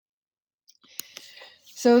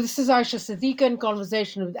So this is Aisha Siddiqa in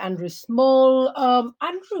conversation with Andrew Small.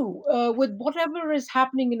 Andrew, with whatever is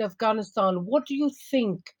happening in Afghanistan, what do you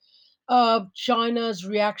think China's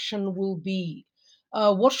reaction will be?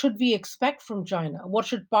 What should we expect from China? What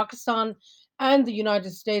should Pakistan and the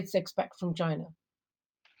United States expect from China?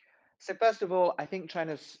 So first of all, I think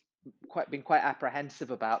China's quite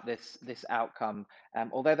apprehensive about this outcome.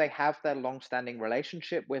 Although they have their long-standing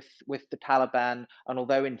relationship with the Taliban, and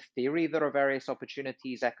although in theory there are various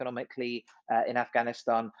opportunities economically in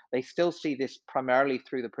Afghanistan, they still see this primarily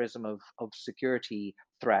through the prism of security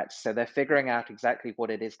threats. So they're figuring out exactly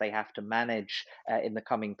what it is they have to manage in the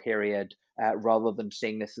coming period, rather than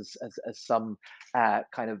seeing this as some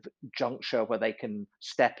kind of juncture where they can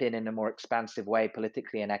step in a more expansive way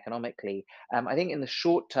politically and economically. I think in the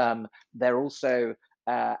short term, they're also,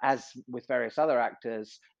 as with various other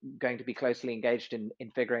actors, going to be closely engaged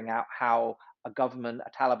in figuring out how a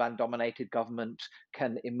Taliban dominated government,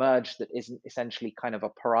 can emerge that isn't essentially kind of a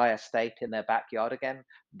pariah state in their backyard again.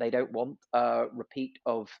 They don't want a repeat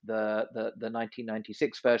of the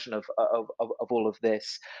 1996 version of all of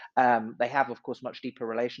this. They have, of course, much deeper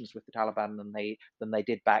relations with the Taliban than they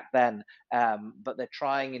did back then. But they're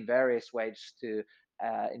trying in various ways to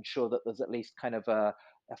ensure that there's at least kind of a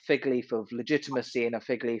fig leaf of legitimacy and a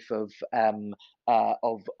fig leaf of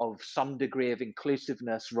some degree of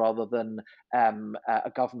inclusiveness, rather than a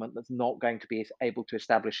government that's not going to be able to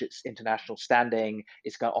establish its international standing.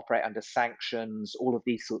 It's going to operate under sanctions, all of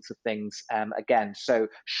these sorts of things. Again, so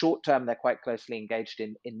short term, they're quite closely engaged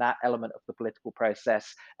in that element of the political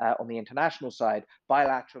process. On the international side,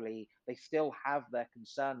 bilaterally, they still have their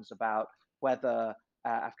concerns about whether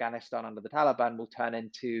Afghanistan under the Taliban will turn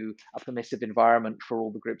into a permissive environment for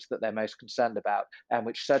all the groups that they're most concerned about,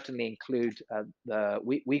 which certainly include the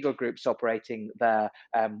Uyghur groups operating there,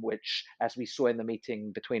 which, as we saw in the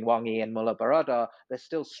meeting between Wang Yi and Mullah Baradar, they're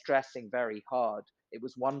still stressing very hard. It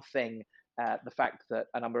was one thing, the fact that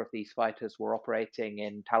a number of these fighters were operating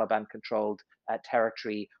in Taliban controlled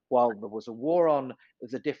territory while there was a war on.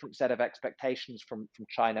 There's a different set of expectations from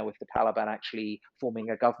China with the Taliban actually forming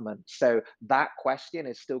a government. So that question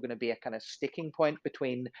is still going to be a kind of sticking point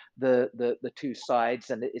between the two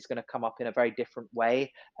sides, and it is going to come up in a very different way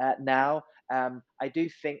now. I do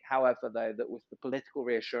think, however, though, that with the political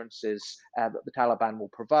reassurances that the Taliban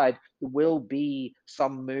will provide, there will be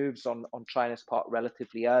some moves on China's part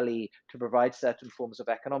relatively early to provide certain forms of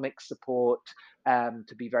economic support,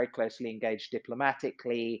 to be very closely engaged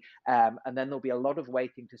diplomatically. And then there'll be a lot of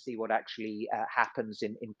waiting to see what actually happens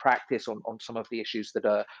in practice on some of the issues that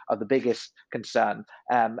are the biggest concern.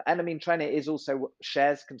 And I mean, China is also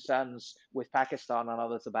shares concerns with Pakistan and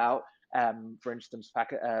others about, for instance,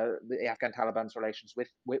 the Afghan Taliban's relations with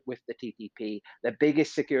the TTP. Their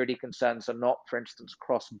biggest security concerns are not, for instance,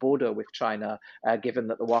 cross-border with China, given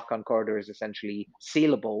that the Wakhan corridor is essentially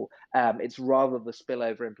sealable. It's rather the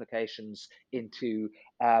spillover implications into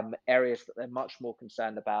areas that they're much more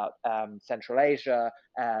concerned about, Central Asia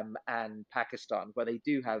and Pakistan, where they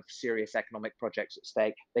do have serious economic projects at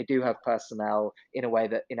stake. They do have personnel in a way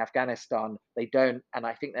that in Afghanistan they don't. And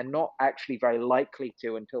I think they're not actually very likely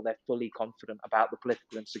to until they're fully confident about the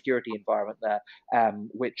political and security environment there,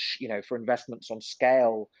 which, for investments on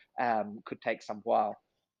scale, could take some while.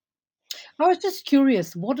 I was just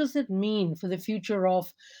curious, what does it mean for the future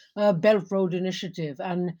of Belt Road Initiative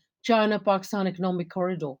and China-Pakistan Economic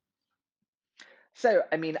Corridor? So,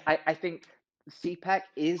 I mean, I think CPEC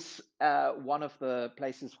is one of the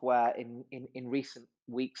places where, in recent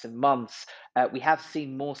weeks and months, we have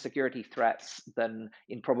seen more security threats than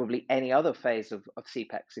in probably any other phase of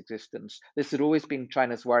CPEC's existence. This had always been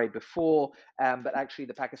China's worry before, but actually,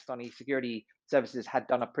 the Pakistani security services had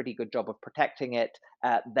done a pretty good job of protecting it.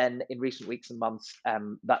 Then, in recent weeks and months,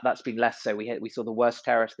 that's been less so. We saw the worst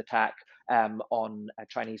terrorist attack on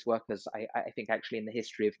Chinese workers, I think, actually in the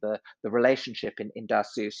history of the relationship in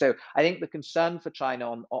Dasu. So I think the concern for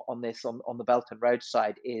China on this, on the Belt and Road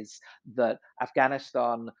side, is that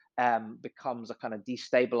Afghanistan becomes a kind of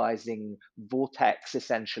destabilizing vortex,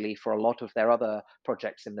 essentially, for a lot of their other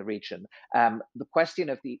projects in the region. The question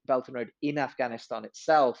of the Belt and Road in Afghanistan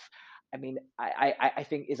itself, I mean, I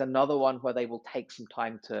think is another one where they will take some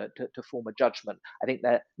time to form a judgment. I think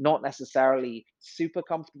they're not necessarily super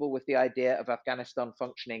comfortable with the idea of Afghanistan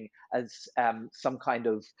functioning as some kind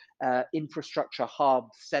of infrastructure hub,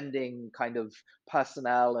 sending kind of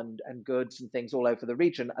personnel and goods and things all over the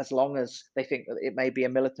region, as long as they think that it may be a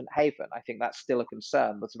militant haven. I think that's still a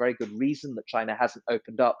concern. That's a very good reason that China hasn't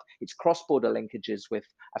opened up its cross-border linkages with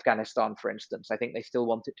Afghanistan, for instance. I think they still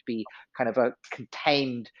want it to be kind of a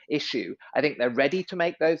contained issue. I think they're ready to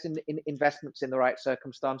make those investments in the right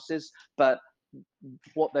circumstances, but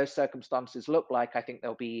what those circumstances look like, I think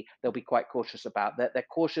they'll be quite cautious about. They're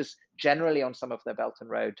cautious generally on some of their Belt and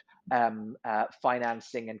Road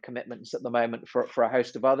financing and commitments at the moment for a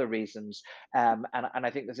host of other reasons. And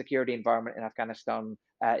I think the security environment in Afghanistan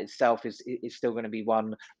itself is still going to be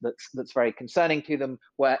one that's very concerning to them.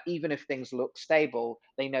 Where even if things look stable,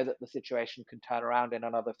 they know that the situation can turn around in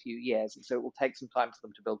another few years, and so it will take some time for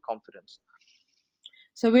them to build confidence.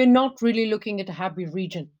 So we're not really looking at a happy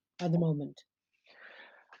region at the moment.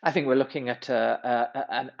 I think we're looking at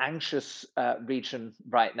an anxious region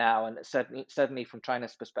right now, and certainly from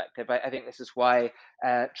China's perspective, I think this is why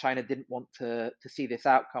China didn't want to see this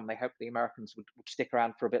outcome. They hoped the Americans would stick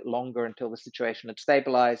around for a bit longer until the situation had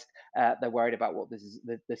stabilized. They're worried about what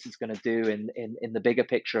this is going to do in the bigger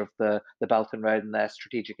picture of the Belt and Road and their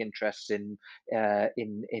strategic interests in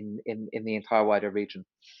the entire wider region.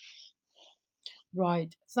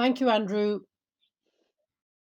 Right. Thank you, Andrew.